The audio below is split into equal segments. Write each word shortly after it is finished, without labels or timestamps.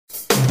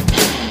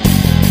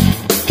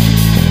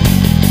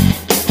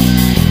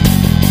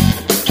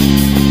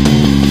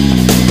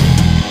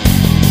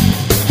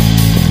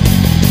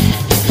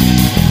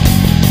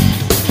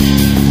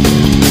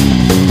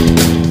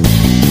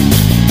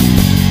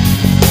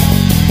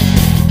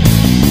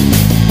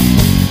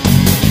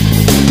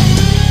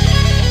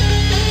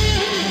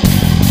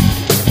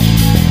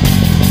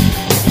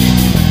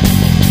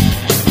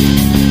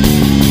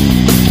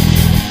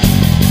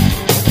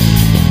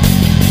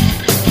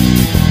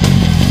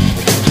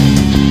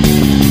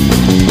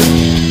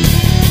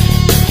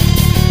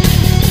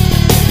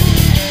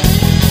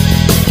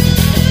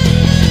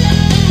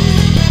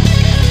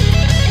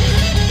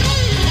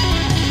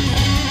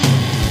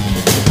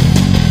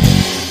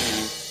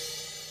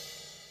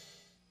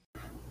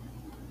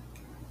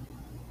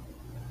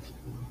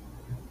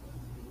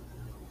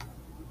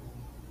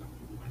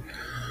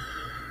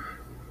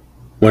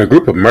When a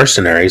group of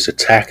mercenaries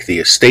attack the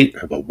estate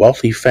of a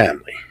wealthy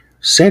family,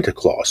 Santa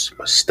Claus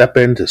must step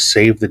in to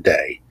save the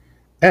day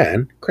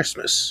and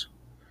Christmas.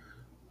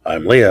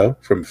 I'm Leo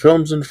from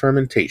Films and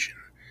Fermentation,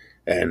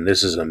 and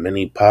this is a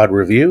mini pod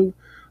review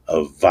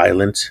of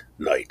Violent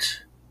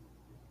Night.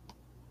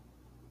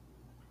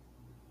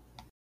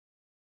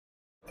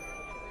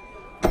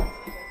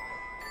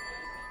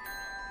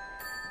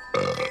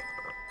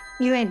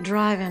 You ain't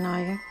driving,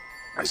 are you?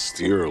 I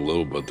steer a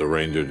little, but the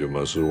ranger do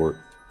most of the work.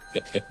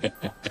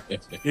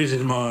 This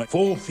is my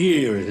 4th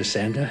year as a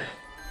Santa.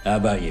 How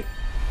about you?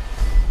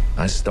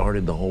 I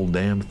started the whole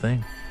damn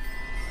thing.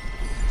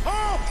 Ho,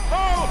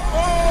 ho,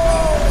 ho!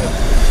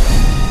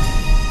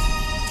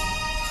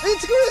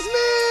 It's Christmas!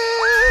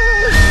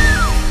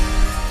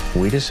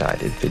 We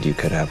decided that you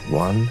could have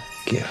one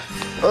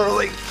gift.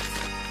 Early.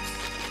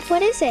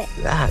 What is it?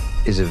 That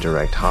is a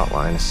direct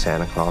hotline to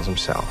Santa Claus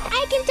himself.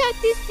 I can talk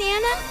to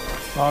Santa.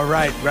 All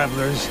right,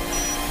 revelers.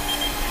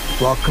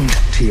 Welcome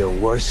to your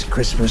worst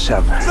Christmas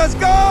ever. Let's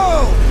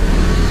go!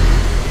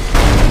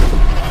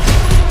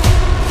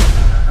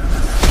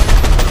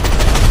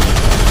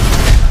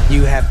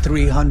 You have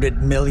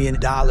 $300 million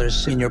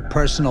in your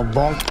personal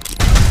vault.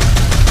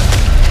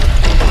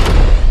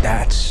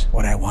 That's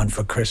what I want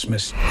for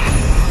Christmas.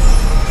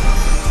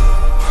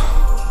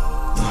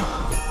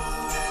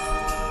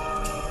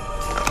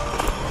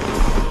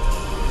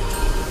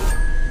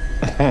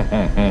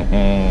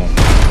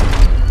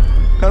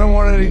 I don't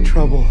want any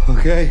trouble,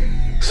 okay?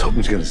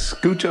 Someone's gonna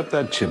scooch up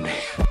that chimney.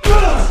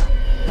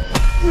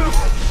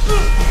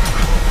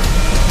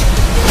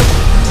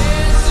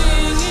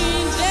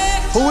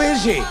 Who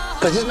is he?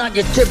 Because it's not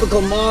your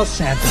typical mall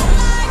Santa.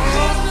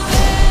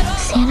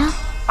 Santa,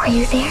 are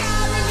you there?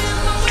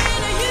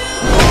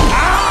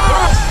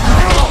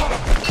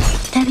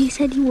 Daddy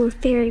said you were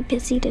very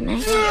busy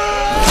tonight.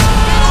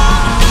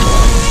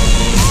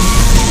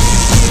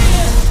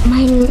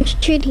 My name's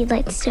Trudy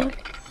Lightstone.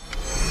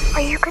 Are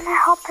you gonna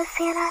help us,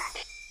 Santa?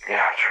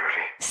 Yeah,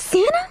 Trudy.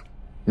 Santa?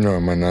 You're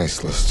on my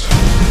nice list.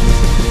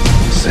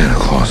 Santa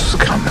Claus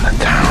is coming to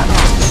town.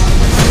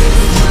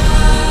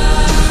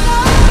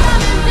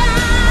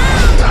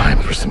 Time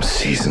for some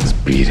season's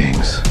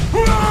beatings.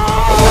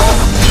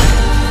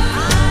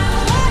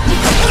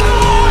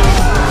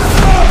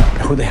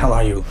 Who the hell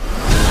are you?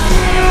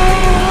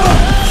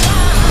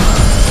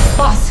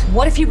 Boss,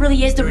 what if he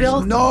really is the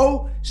real?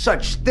 No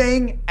such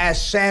thing as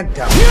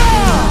Santa.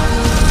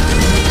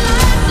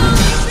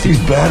 These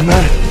bad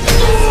men,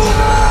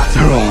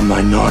 they're all on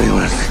my naughty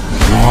list.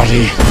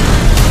 Naughty.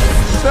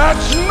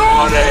 That's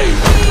naughty!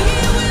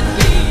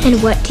 And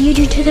what do you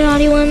do to the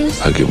naughty ones?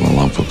 I give them a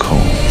lump of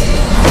coal.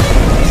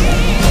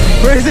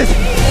 Where is it?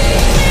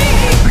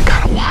 I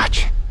gotta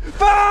watch.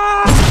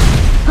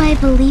 I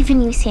believe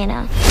in you,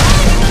 Santa.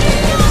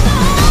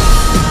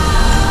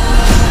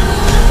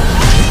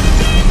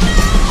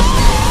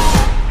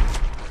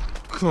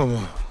 Come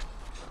on.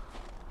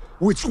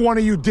 Which one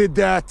of you did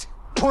that?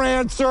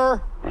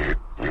 Prancer?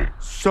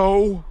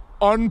 So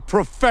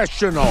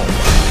unprofessional.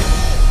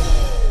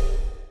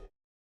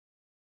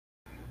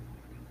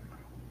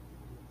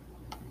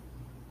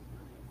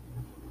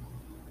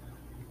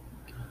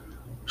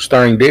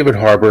 Starring David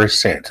Harbour as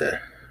Santa,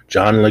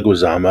 John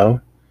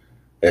Leguizamo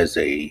as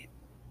a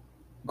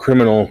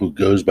criminal who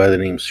goes by the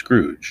name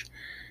Scrooge,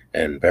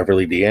 and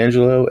Beverly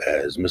D'Angelo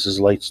as Mrs.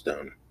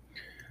 Lightstone.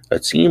 A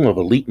team of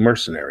elite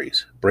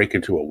mercenaries break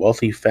into a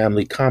wealthy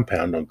family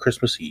compound on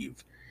Christmas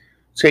Eve,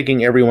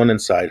 taking everyone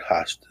inside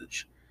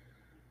hostage.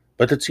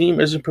 But the team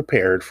isn't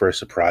prepared for a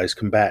surprise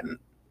combatant.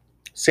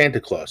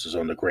 Santa Claus is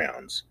on the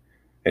grounds,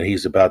 and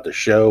he's about to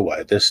show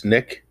why this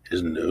Nick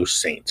is no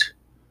saint.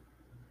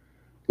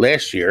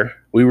 Last year,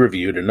 we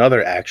reviewed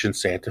another action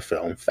Santa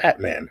film,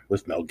 Fat Man,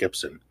 with Mel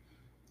Gibson.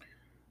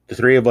 The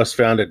three of us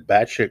found it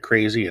batshit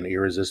crazy and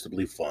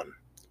irresistibly fun.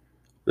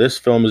 This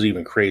film is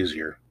even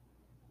crazier.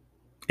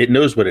 It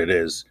knows what it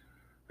is,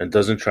 and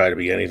doesn't try to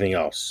be anything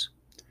else.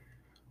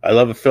 I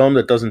love a film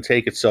that doesn't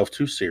take itself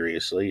too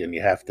seriously, and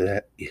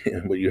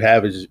what you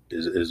have is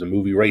a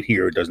movie right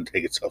here that doesn't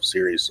take itself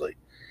seriously.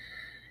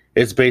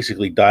 It's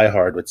basically Die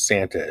Hard with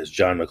Santa as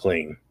John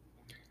McClane.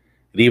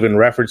 It even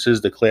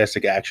references the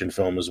classic action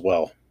film as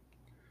well.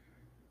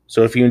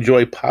 So if you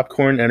enjoy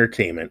popcorn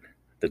entertainment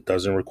that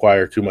doesn't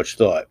require too much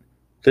thought,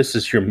 this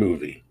is your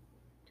movie.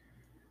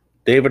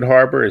 David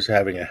Harbour is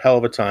having a hell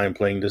of a time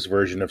playing this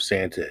version of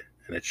Santa,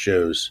 and it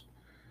shows.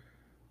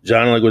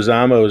 John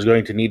Leguizamo is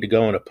going to need to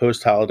go on a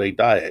post-holiday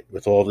diet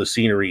with all the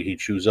scenery he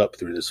chews up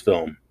through this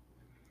film.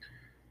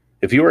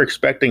 If you are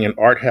expecting an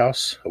art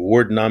house,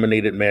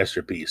 award-nominated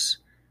masterpiece,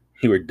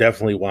 you are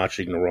definitely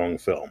watching the wrong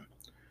film.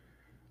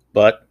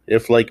 But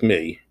if, like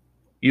me,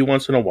 you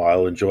once in a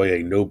while enjoy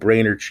a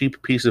no-brainer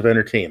cheap piece of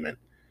entertainment,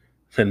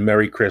 then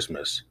Merry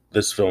Christmas.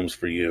 This film's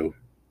for you.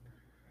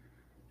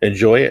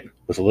 Enjoy it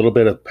with a little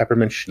bit of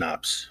peppermint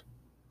schnapps.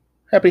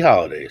 Happy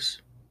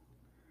holidays.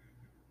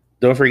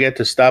 Don't forget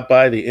to stop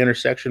by the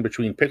intersection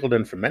between Pickled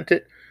and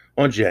Fermented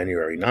on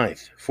January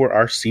 9th for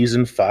our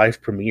Season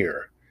 5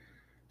 premiere.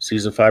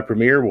 Season 5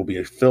 premiere will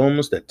be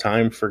films that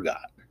time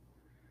forgot.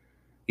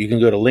 You can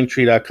go to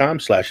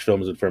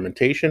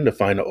linktree.com/filmsandfermentation to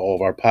find all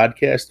of our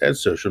podcast and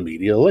social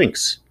media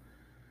links.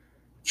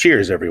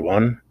 Cheers,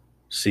 everyone.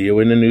 See you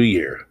in the new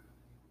year.